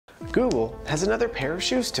Google has another pair of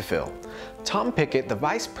shoes to fill. Tom Pickett, the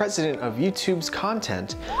vice president of YouTube's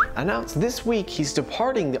content, announced this week he's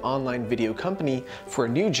departing the online video company for a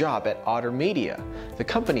new job at Otter Media, the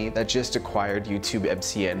company that just acquired YouTube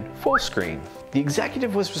MCN Fullscreen. The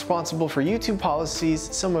executive was responsible for YouTube policies,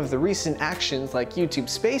 some of the recent actions like YouTube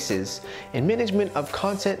Spaces, and management of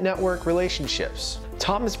content network relationships.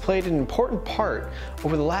 Tom has played an important part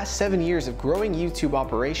over the last 7 years of growing YouTube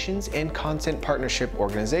operations and content partnership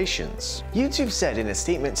organizations. YouTube said in a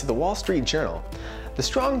statement to the Wall Street Journal, "The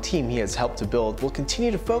strong team he has helped to build will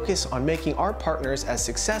continue to focus on making our partners as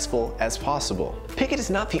successful as possible." Pickett is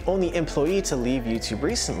not the only employee to leave YouTube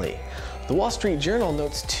recently. The Wall Street Journal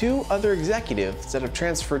notes 2 other executives that have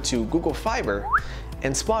transferred to Google Fiber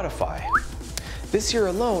and Spotify. This year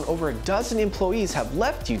alone, over a dozen employees have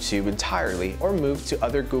left YouTube entirely or moved to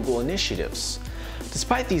other Google initiatives.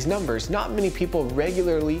 Despite these numbers, not many people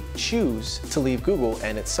regularly choose to leave Google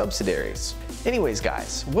and its subsidiaries. Anyways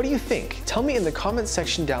guys, what do you think? Tell me in the comments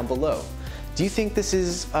section down below. Do you think this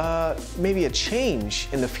is maybe a change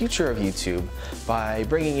in the future of YouTube by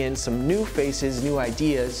bringing in some new faces, new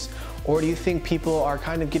ideas, or do you think people are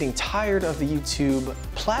kind of getting tired of the YouTube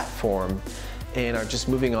platform and are just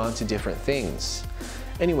moving on to different things?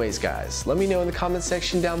 Anyways guys, let me know in the comments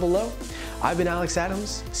section down below. I've been Alex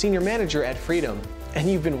Adams, Senior Manager at Freedom, and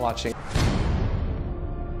you've been watching.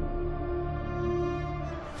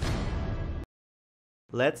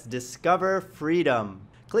 Let's discover freedom.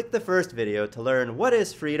 Click the first video to learn what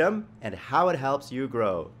is freedom and how it helps you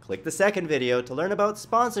grow. Click the second video to learn about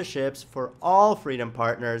sponsorships for all Freedom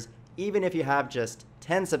partners, even if you have just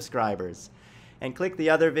 10 subscribers. And click the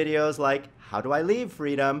other videos like How Do I Leave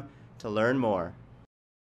Freedom to learn more.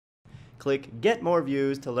 Click Get More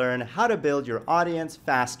Views to learn how to build your audience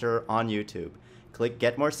faster on YouTube. Click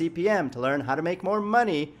Get More CPM to learn how to make more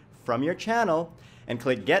money from your channel. And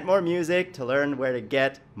click Get More Music to learn where to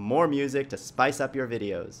get more music to spice up your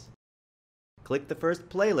videos. Click the first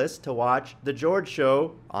playlist to watch The George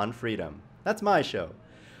Show on Freedom. That's my show.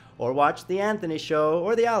 Or watch The Anthony Show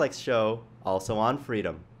or The Alex Show, also on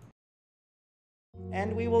Freedom.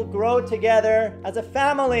 And we will grow together as a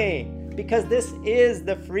family, because this is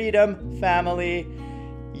the Freedom family.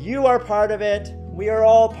 You are part of it, we are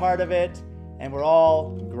all part of it, and we're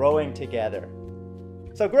all growing together.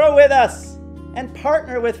 So grow with us and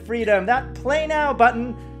partner with Freedom. That Play Now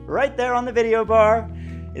button right there on the video bar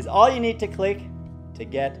is all you need to click to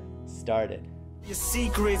get started. Your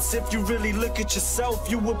secrets, if you really look at yourself,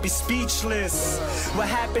 you would be speechless. What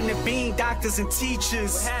happened to being doctors and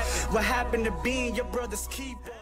teachers? What happened to being your brother's keeper?